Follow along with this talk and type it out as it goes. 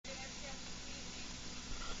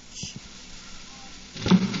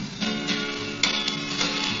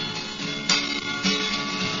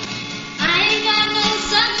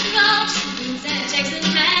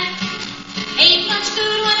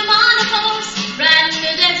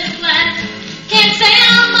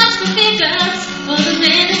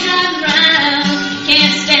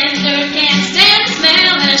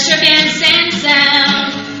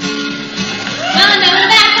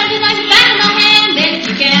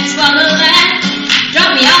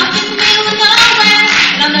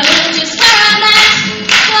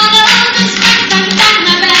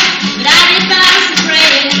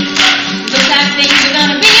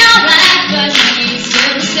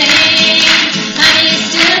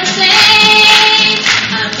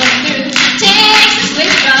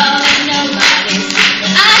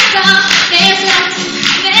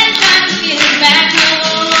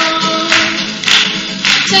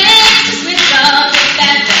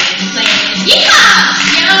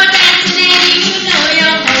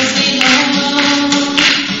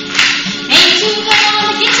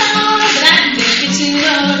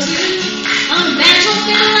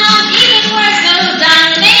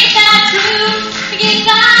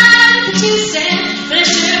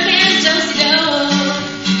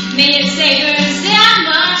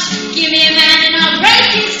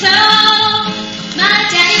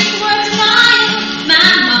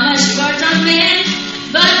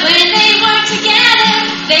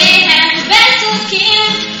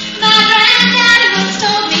granddaddy once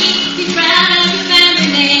told me, be proud of your family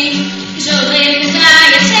name. 'Cause you're living now,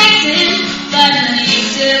 you're Texan, but honey,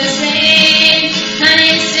 it's still the same. Honey,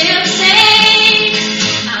 it's still the same.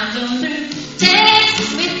 I'm going through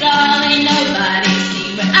Texas withdrawal, ain't nobody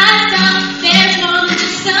seen where I stop. There's more than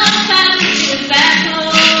just some kind of get back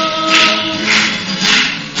home.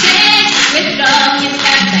 Texas withdrawal, get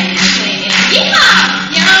that band playing. Yeehaw!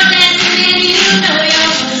 You're dancing and you know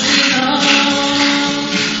you're mostly home.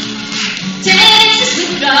 Texas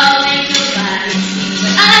withdrawal, ain't nobody seen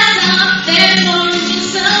where I stop. There's more than just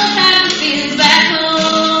some kind of get back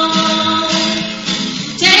home.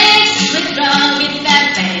 Texas withdrawal, get that